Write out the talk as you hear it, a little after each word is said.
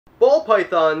Ball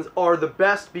pythons are the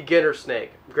best beginner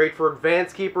snake. Great for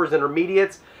advanced keepers,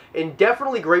 intermediates, and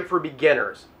definitely great for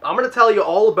beginners. I'm going to tell you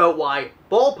all about why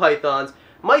ball pythons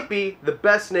might be the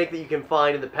best snake that you can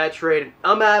find in the pet trade.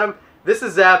 I'm Adam, this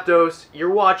is Zapdos,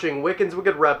 you're watching Wiccan's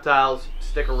Wicked Reptiles,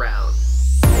 stick around.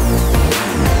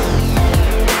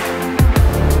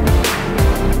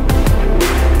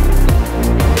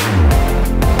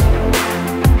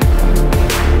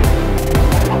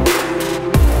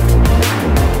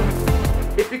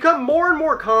 It's become more and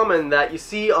more common that you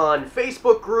see on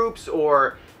Facebook groups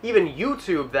or even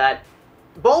YouTube that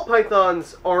ball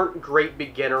pythons aren't great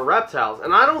beginner reptiles.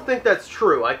 And I don't think that's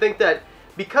true. I think that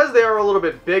because they are a little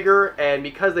bit bigger and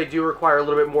because they do require a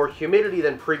little bit more humidity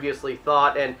than previously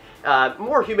thought, and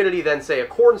more humidity than, say, a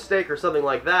corn snake or something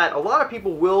like that, a lot of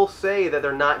people will say that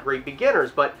they're not great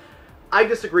beginners, but I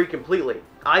disagree completely.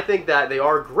 I think that they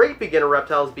are great beginner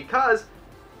reptiles because,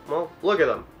 well, look at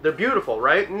them. They're beautiful,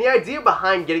 right? And the idea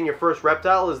behind getting your first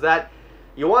reptile is that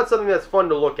you want something that's fun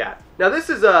to look at. Now, this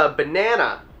is a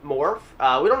banana morph.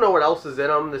 We don't know what else is in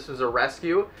him. This is a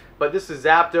rescue, but this is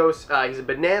Zapdos. He's a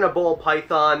banana ball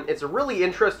python. It's a really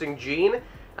interesting gene.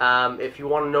 If you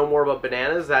want to know more about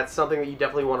bananas, that's something that you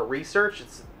definitely want to research.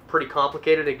 It's pretty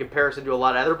complicated in comparison to a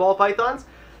lot of other ball pythons.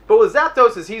 But with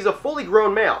Zapdos, he's a fully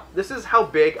grown male. This is how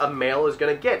big a male is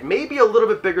going to get. Maybe a little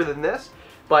bit bigger than this,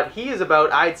 but he is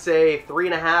about, I'd say,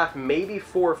 3.5, maybe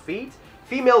 4 feet.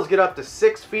 Females get up to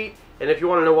 6 feet. And if you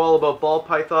want to know all about ball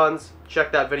pythons,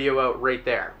 check that video out right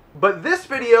there. But this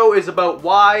video is about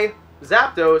why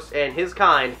Zapdos and his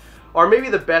kind are maybe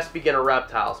the best beginner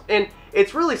reptiles. And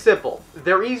it's really simple.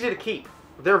 They're easy to keep.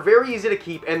 They're very easy to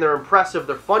keep, and they're impressive.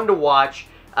 They're fun to watch.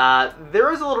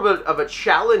 There is a little bit of a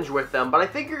challenge with them, but I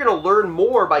think you're going to learn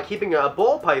more by keeping a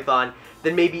ball python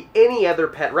than maybe any other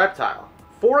pet reptile.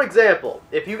 For example,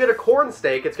 if you get a corn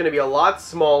snake, it's going to be a lot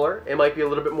smaller. It might be a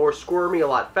little bit more squirmy, a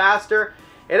lot faster.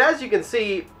 And as you can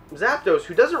see, Zapdos,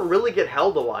 who doesn't really get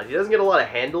held a lot, he doesn't get a lot of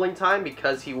handling time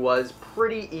because he was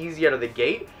pretty easy out of the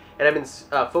gate, and I've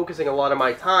been focusing a lot of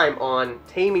my time on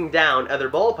taming down other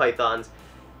ball pythons.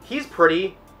 He's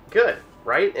pretty good,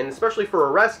 right? And especially for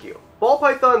a rescue. Ball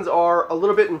pythons are a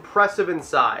little bit impressive in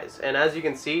size, and as you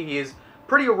can see, he is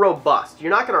pretty robust.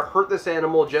 You're not going to hurt this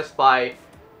animal just by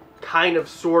kind of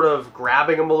sort of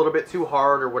grabbing them a little bit too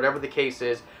hard or whatever the case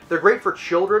is. They're great for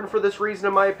children for this reason,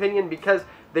 in my opinion, because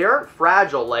they aren't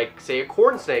fragile like, say, a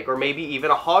corn snake or maybe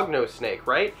even a hognose snake,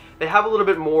 right? They have a little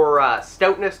bit more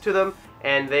stoutness to them,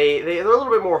 and they're a little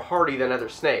bit more hardy than other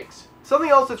snakes. Something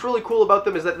else that's really cool about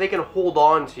them is that they can hold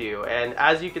on to you, and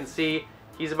as you can see,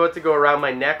 he's about to go around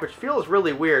my neck, which feels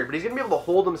really weird, but he's going to be able to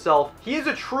hold himself. He is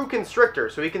a true constrictor,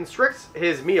 so he constricts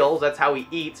his meals, that's how he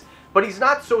eats, but he's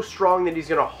not so strong that he's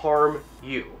going to harm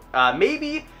you.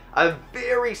 Maybe a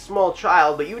very small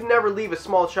child, but you would never leave a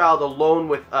small child alone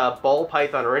with a ball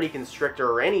python or any constrictor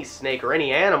or any snake or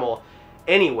any animal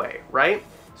anyway, right?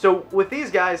 So with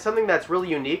these guys, something that's really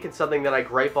unique and something that I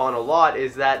gripe on a lot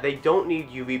is that they don't need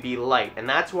UVB light, and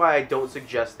that's why I don't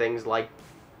suggest things like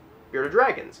bearded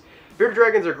dragons. Bearded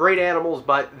dragons are great animals,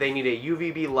 but they need a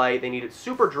UVB light. They need it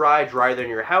super dry, drier than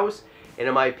your house, and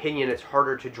in my opinion, it's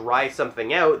harder to dry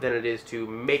something out than it is to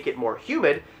make it more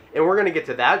humid. And we're going to get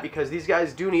to that because these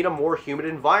guys do need a more humid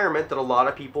environment that a lot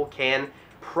of people can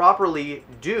properly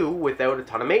do without a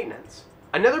ton of maintenance.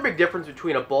 Another big difference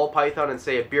between a ball python and,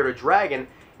 say, a bearded dragon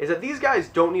is that these guys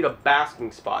don't need a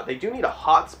basking spot. They do need a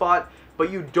hot spot,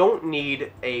 but you don't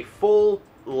need a full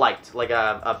light, like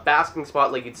a basking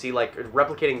spot like you'd see, like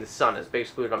replicating the sun is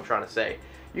basically what I'm trying to say.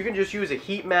 You can just use a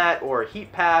heat mat or a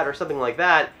heat pad or something like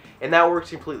that, and that works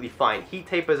completely fine. Heat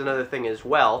tape is another thing as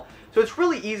well. So it's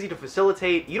really easy to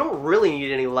facilitate. You don't really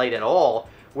need any light at all,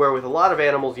 where with a lot of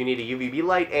animals you need a UVB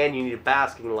light and you need a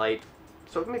basking light.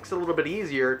 So it makes it a little bit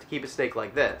easier to keep a snake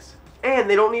like this. And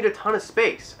they don't need a ton of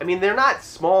space. I mean, they're not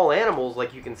small animals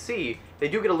like you can see. They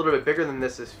do get a little bit bigger than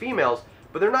this as females,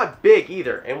 but they're not big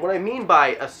either. And what I mean by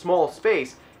a small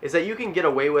space is that you can get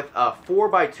away with a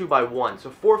 4x2x1.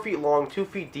 So 4 feet long, 2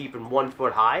 feet deep, and 1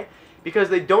 foot high, because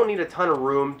they don't need a ton of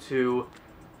room to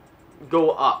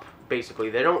go up, basically.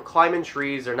 They don't climb in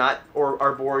trees. They're not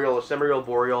arboreal or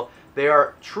semi-arboreal. They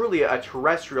are truly a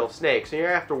terrestrial snake, so you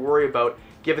don't have to worry about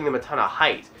giving them a ton of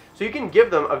height. So you can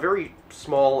give them a very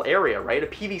small area, right? A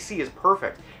PVC is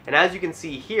perfect. And as you can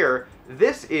see here,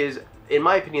 this is, in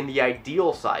my opinion, the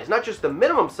ideal size. Not just the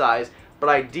minimum size, but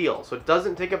ideal. So it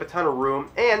doesn't take up a ton of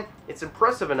room, and it's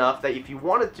impressive enough that if you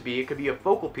want it to be, it could be a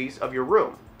focal piece of your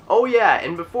room. Oh yeah,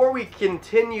 and before we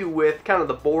continue with kind of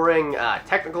the boring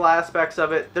technical aspects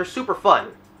of it, they're super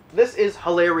fun. This is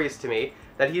hilarious to me,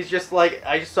 that he's just like,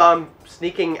 I just saw him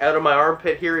sneaking out of my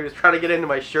armpit here. He was trying to get into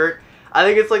my shirt. I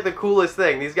think it's like the coolest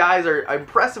thing. These guys are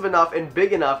impressive enough and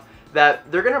big enough that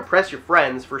they're going to impress your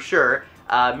friends for sure.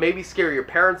 Maybe scare your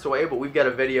parents away, but we've got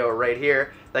a video right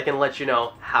here that can let you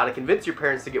know how to convince your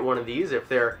parents to get one of these if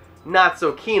they're not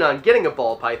so keen on getting a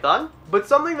ball python. But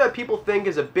something that people think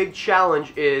is a big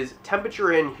challenge is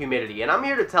temperature and humidity. And I'm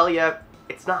here to tell you,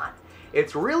 it's not.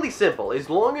 It's really simple as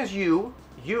long as you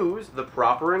use the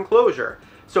proper enclosure.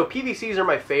 So PVCs are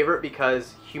my favorite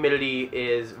because humidity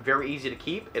is very easy to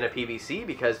keep in a PVC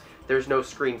because there's no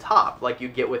screen top like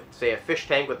you'd get with, say, a fish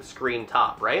tank with a screen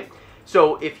top, right?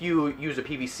 So if you use a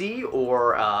PVC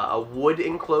or a wood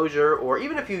enclosure, or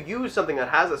even if you use something that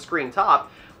has a screen top,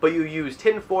 but you use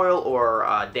tin foil or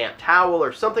a damp towel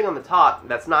or something on the top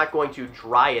that's not going to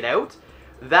dry it out,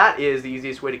 that is the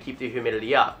easiest way to keep the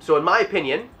humidity up. So in my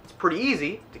opinion, it's pretty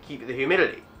easy to keep the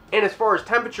humidity. And as far as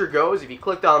temperature goes, if you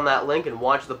clicked on that link and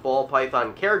watched the ball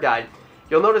python care guide,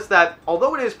 you'll notice that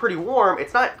although it is pretty warm,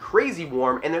 it's not crazy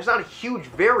warm, and there's not a huge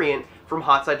variant from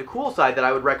hot side to cool side that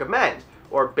I would recommend,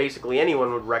 or basically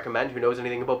anyone would recommend who knows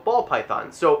anything about ball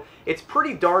pythons. So it's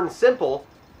pretty darn simple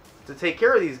to take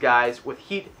care of these guys with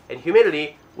heat and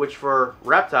humidity, which for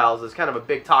reptiles is kind of a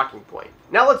big talking point.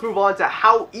 Now let's move on to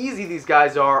how easy these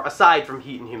guys are aside from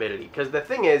heat and humidity, because the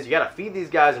thing is, you gotta feed these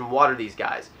guys and water these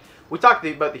guys. We talked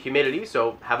about the humidity,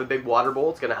 so have a big water bowl.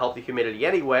 It's going to help the humidity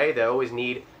anyway. They always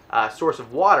need a source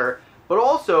of water, but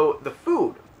also the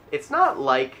food. It's not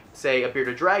like, say, a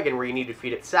bearded dragon where you need to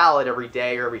feed it salad every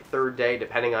day or every third day,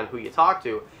 depending on who you talk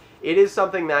to. It is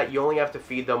something that you only have to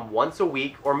feed them once a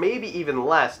week, or maybe even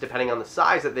less, depending on the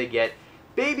size that they get.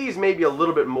 Babies maybe a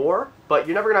little bit more, but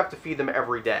you're never going to have to feed them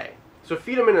every day. So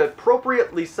feed them an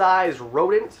appropriately sized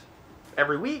rodent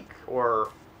every week or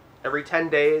every 10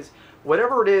 days.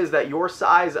 Whatever it is that your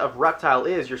size of reptile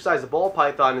is, your size of ball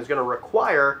python is going to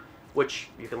require, which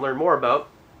you can learn more about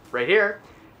right here,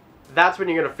 that's when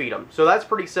you're going to feed them. So that's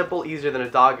pretty simple, easier than a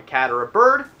dog, a cat, or a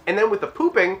bird. And then with the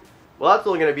pooping, well, that's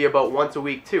only going to be about once a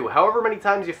week too. However many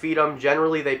times you feed them,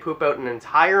 generally they poop out an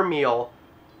entire meal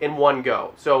in one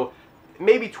go. So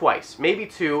maybe twice, maybe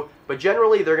two, but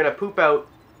generally they're going to poop out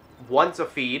once a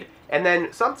feed. And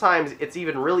then sometimes it's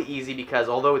even really easy because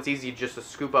although it's easy just to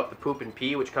scoop up the poop and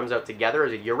pee, which comes out together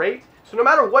as a urate, so no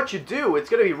matter what you do, it's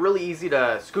going to be really easy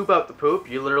to scoop out the poop.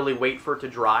 You literally wait for it to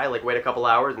dry, like wait a couple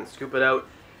hours and scoop it out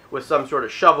with some sort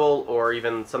of shovel or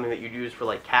even something that you'd use for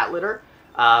like cat litter.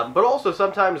 But also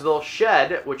sometimes they'll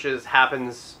shed, which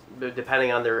happens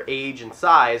depending on their age and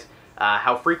size,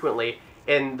 how frequently,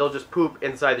 and they'll just poop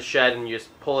inside the shed and you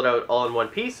just pull it out all in one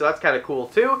piece. So that's kind of cool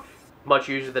too. Much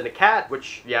easier than a cat,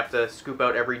 which you have to scoop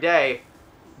out every day.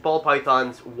 Ball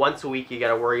pythons, once a week you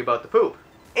gotta worry about the poop.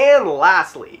 And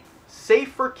lastly,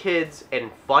 safe for kids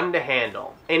and fun to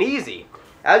handle. And easy.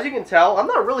 As you can tell, I'm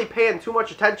not really paying too much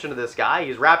attention to this guy.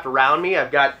 He's wrapped around me.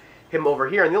 I've got him over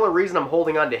here, and the only reason I'm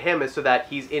holding on to him is so that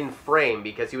he's in frame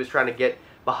because he was trying to get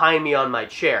behind me on my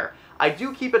chair. I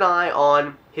do keep an eye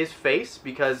on his face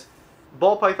because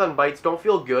ball python bites don't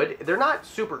feel good. They're not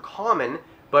super common,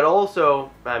 but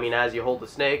also, I mean, as you hold the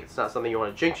snake, it's not something you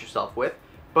want to jinx yourself with.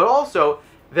 But also,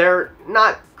 they're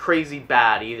not crazy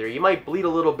bad either. You might bleed a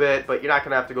little bit, but you're not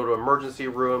going to have to go to an emergency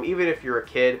room, even if you're a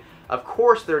kid. Of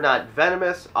course, they're not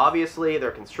venomous. Obviously,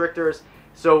 they're constrictors.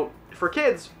 So, for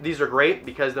kids, these are great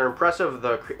because they're impressive.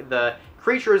 The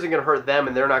creature isn't going to hurt them,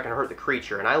 and they're not going to hurt the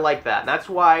creature. And I like that. And that's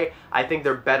why I think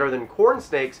they're better than corn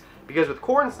snakes, because with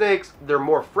corn snakes, they're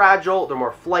more fragile, they're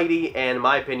more flighty, and in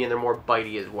my opinion, they're more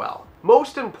bitey as well.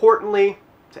 Most importantly,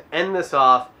 to end this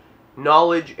off,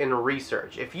 knowledge and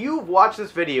research. If you've watched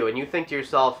this video and you think to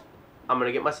yourself, I'm going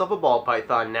to get myself a ball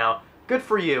python now, good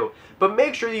for you. But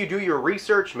make sure you do your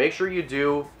research, make sure you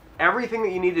do everything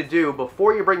that you need to do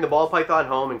before you bring the ball python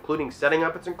home, including setting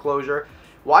up its enclosure.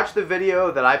 Watch the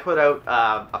video that I put out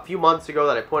a few months ago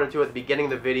that I pointed to at the beginning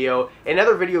of the video, and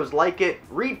other videos like it.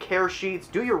 Read care sheets,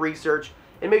 do your research,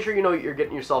 and make sure you know what you're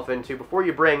getting yourself into before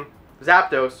you bring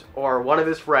Zapdos or one of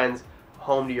his friends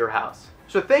home to your house.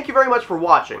 So thank you very much for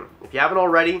watching. If you haven't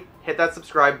already, hit that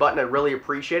subscribe button. I really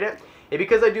appreciate it. And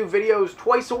because I do videos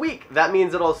twice a week, that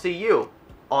means that I'll see you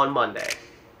on Monday.